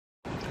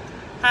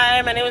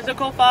Hi, my name is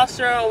Nicole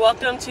Foster, and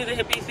welcome to the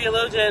Hippie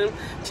Theologian.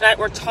 Tonight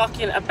we're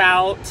talking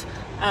about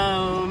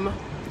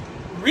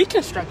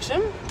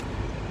Reconstruction,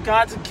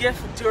 God's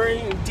gift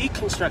during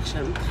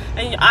Deconstruction.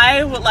 And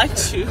I would like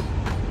to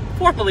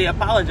formally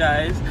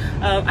apologize.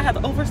 I have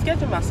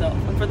overscheduled myself,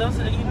 and for those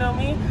of you know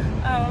me,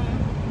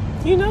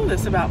 you know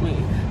this about me.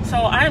 So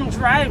I'm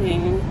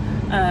driving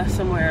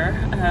somewhere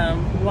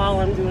while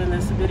I'm doing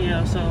this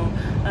video. So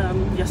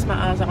yes, my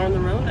eyes are on the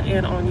road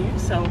and on you.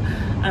 So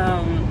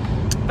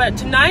but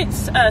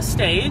tonight's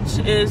stage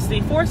is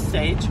the fourth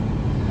stage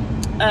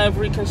of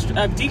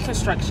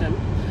deconstruction,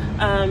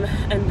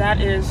 and that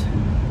is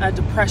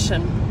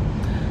depression.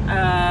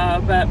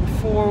 But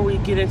before we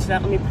get into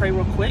that, let me pray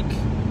real quick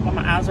while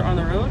my eyes are on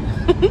the road.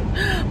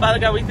 Father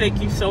God, we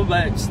thank you so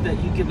much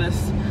that you give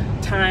us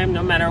time,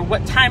 no matter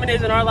what time it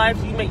is in our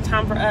lives. You make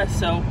time for us.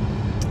 So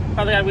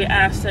Father God, we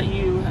ask that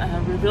you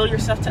reveal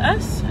yourself to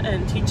us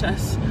and teach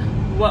us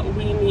what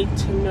we need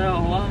to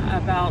know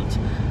about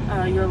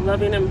your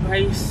loving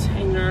embrace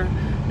and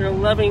your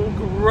loving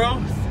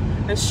growth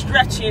and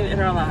stretching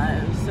in our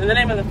lives. In the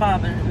name of the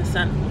Father, and the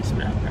Son, and the Holy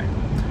Spirit, I pray.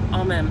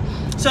 Amen.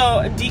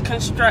 So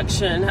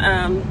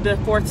deconstruction, the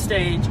fourth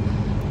stage,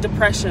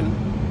 depression.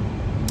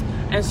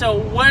 And so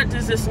what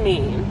does this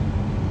mean?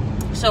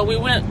 So we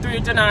went through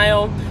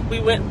denial,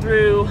 we went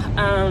through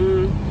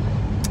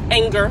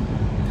anger,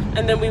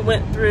 and then we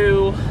went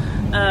through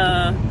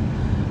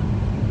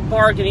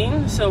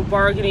bargaining. So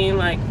bargaining,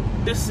 like,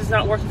 this is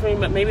not working for me,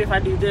 but maybe if I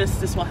do this,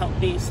 this will help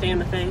me stay in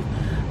the faith.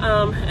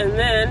 And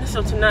then,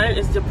 so tonight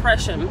is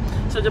depression.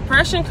 So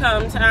depression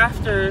comes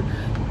after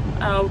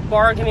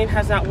bargaining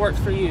has not worked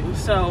for you.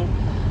 So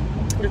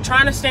you're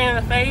trying to stay in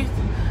the faith.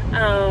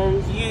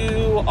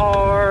 You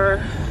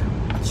are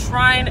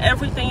trying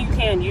everything you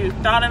can. You've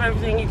thought of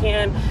everything you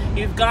can.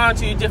 You've gone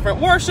to different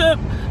worship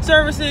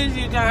services.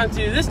 You've gone to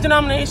this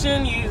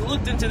denomination. You've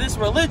looked into this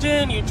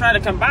religion. You try to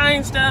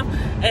combine stuff,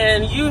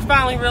 and you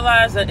finally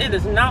realize that it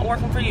is not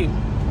working for you.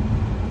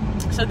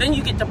 So then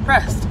you get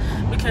depressed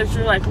because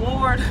you're like,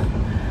 Lord,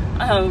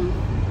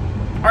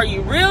 are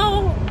you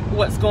real?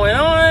 What's going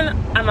on?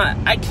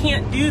 I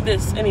can't do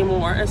this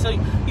anymore. And so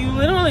you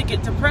literally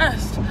get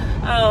depressed.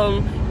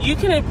 You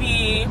can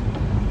be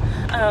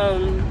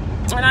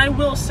and I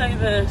will say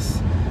this,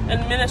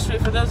 in ministry,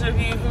 for those of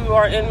you who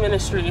are in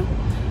ministry,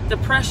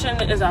 depression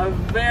is a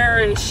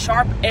very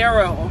sharp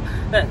arrow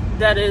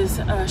that is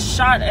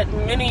shot at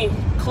many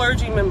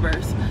clergy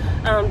members.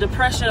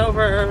 Depression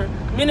over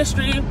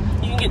ministry, you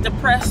can get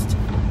depressed,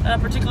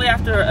 particularly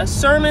after a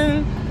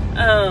sermon,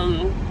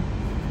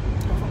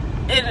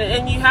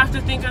 and you have to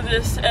think of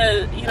this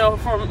as, you know,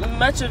 for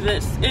much of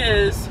this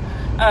is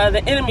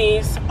the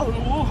enemy's,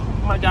 oh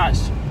my gosh,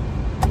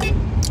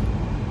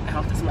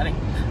 ow, that's money.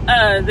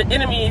 The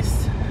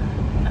enemy's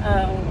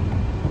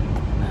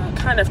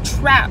kind of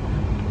trap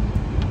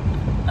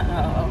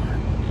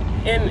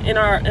in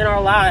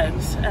our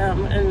lives,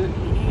 and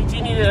you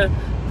do need to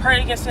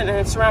pray against it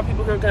and surround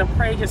people who are going to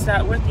pray against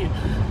that with you.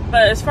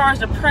 But as far as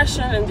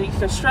depression and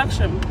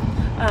deconstruction,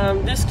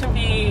 this can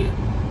be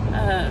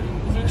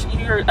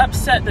you're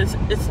upset that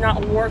it's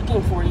not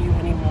working for you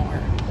anymore.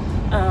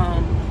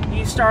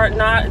 You start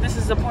not. This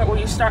is the point where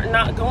you start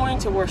not going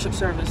to worship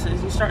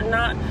services. You start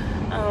not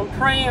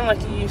praying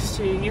like you used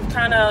to. You've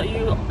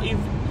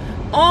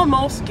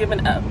almost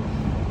given up.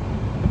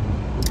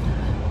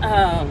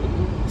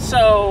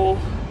 So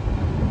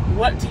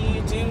what do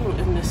you do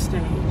in this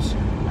stage?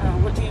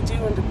 What do you do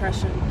in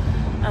depression?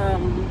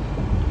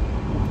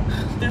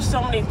 There's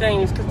so many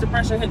things, because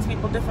depression hits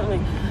people differently.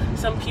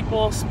 Some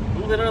people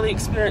literally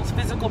experience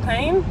physical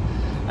pain.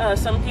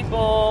 Some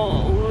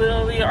people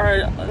literally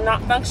are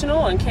not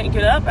functional and can't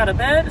get up out of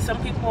bed.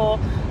 Some people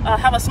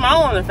have a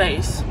smile on their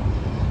face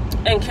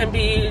and can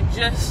be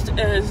just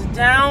as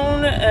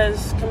down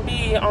as can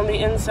be on the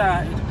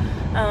inside.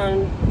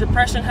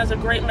 Depression has a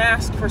great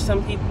mask for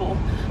some people,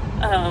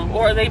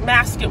 or they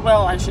mask it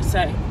well, I should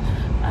say.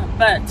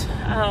 But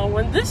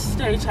when this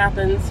stage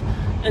happens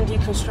in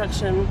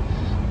deconstruction,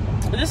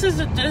 this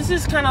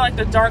is kind of like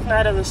the dark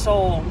night of the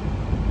soul.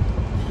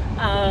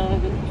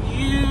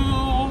 You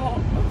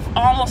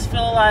almost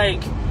feel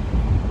like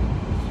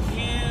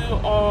you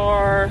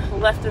are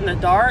left in the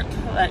dark,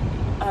 like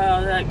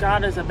that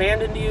God has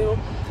abandoned you,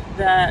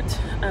 that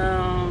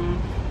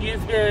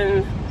you've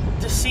been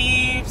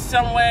deceived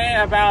some way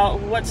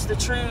about what's the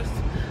truth.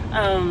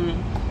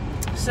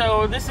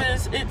 So this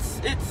is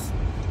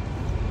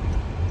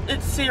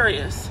it's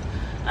serious,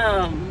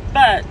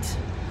 but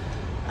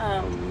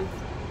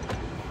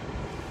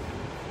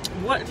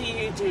what do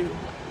you do?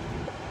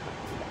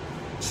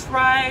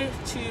 Try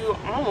to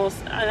almost,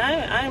 and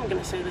I am going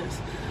to say this,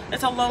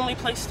 it's a lonely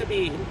place to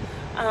be,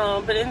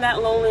 but in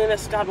that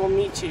loneliness, God will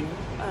meet you.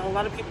 A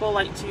lot of people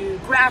like to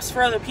grasp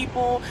for other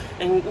people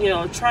and, you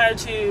know, try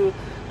to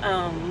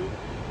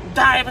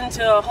dive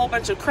into a whole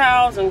bunch of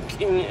crowds and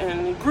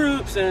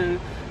groups and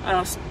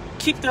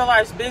keep their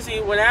lives busy,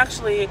 when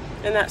actually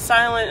in that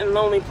silent and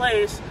lonely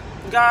place,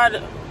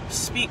 God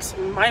speaks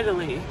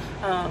mightily.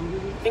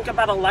 Think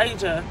about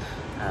Elijah.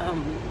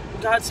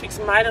 God speaks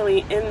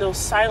mightily in those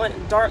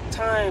silent, dark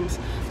times.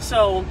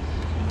 So,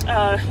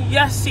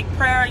 yes, seek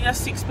prayer. Yes,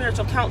 seek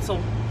spiritual counsel.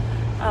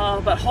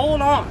 But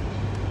hold on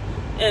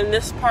in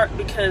this part,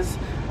 because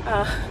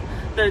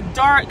the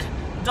dark,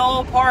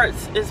 dull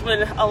parts is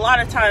when a lot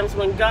of times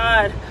when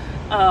God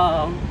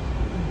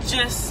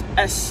just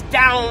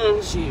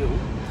astounds you.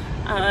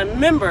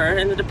 Remember,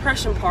 in the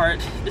depression part,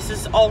 this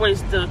is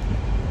always the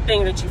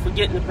thing that you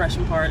forget in the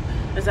depression part,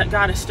 is that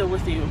God is still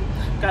with you.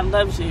 God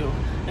loves you,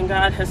 and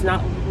God has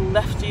not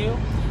left you,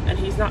 and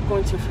He's not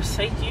going to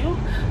forsake you,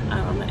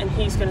 and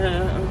He's going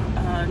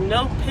to,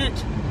 no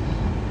pit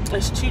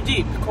is too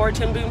deep. Corrie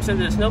ten Boom said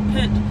this, no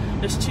pit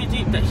is too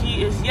deep, that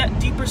He is yet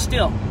deeper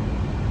still.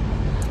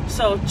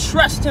 So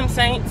trust Him,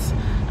 saints.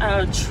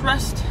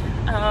 Trust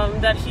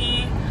that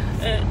He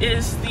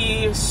is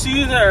the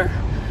soother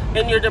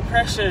in your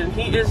depression.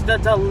 He is the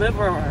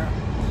deliverer.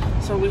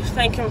 So we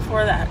thank Him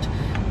for that.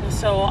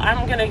 So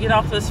I'm going to get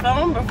off this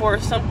phone before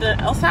something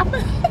else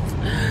happens.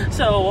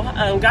 So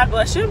God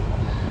bless you.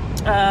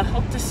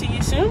 Hope to see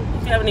you soon.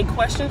 If you have any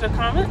questions or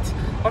comments,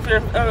 or if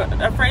you're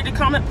afraid to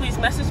comment, please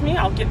message me.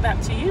 I'll get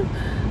back to you.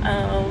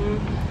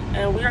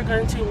 And we are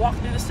going to walk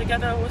through this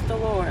together with the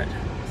Lord.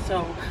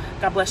 So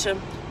God bless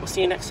you. We'll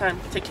see you next time.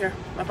 Take care.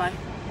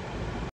 Bye-bye.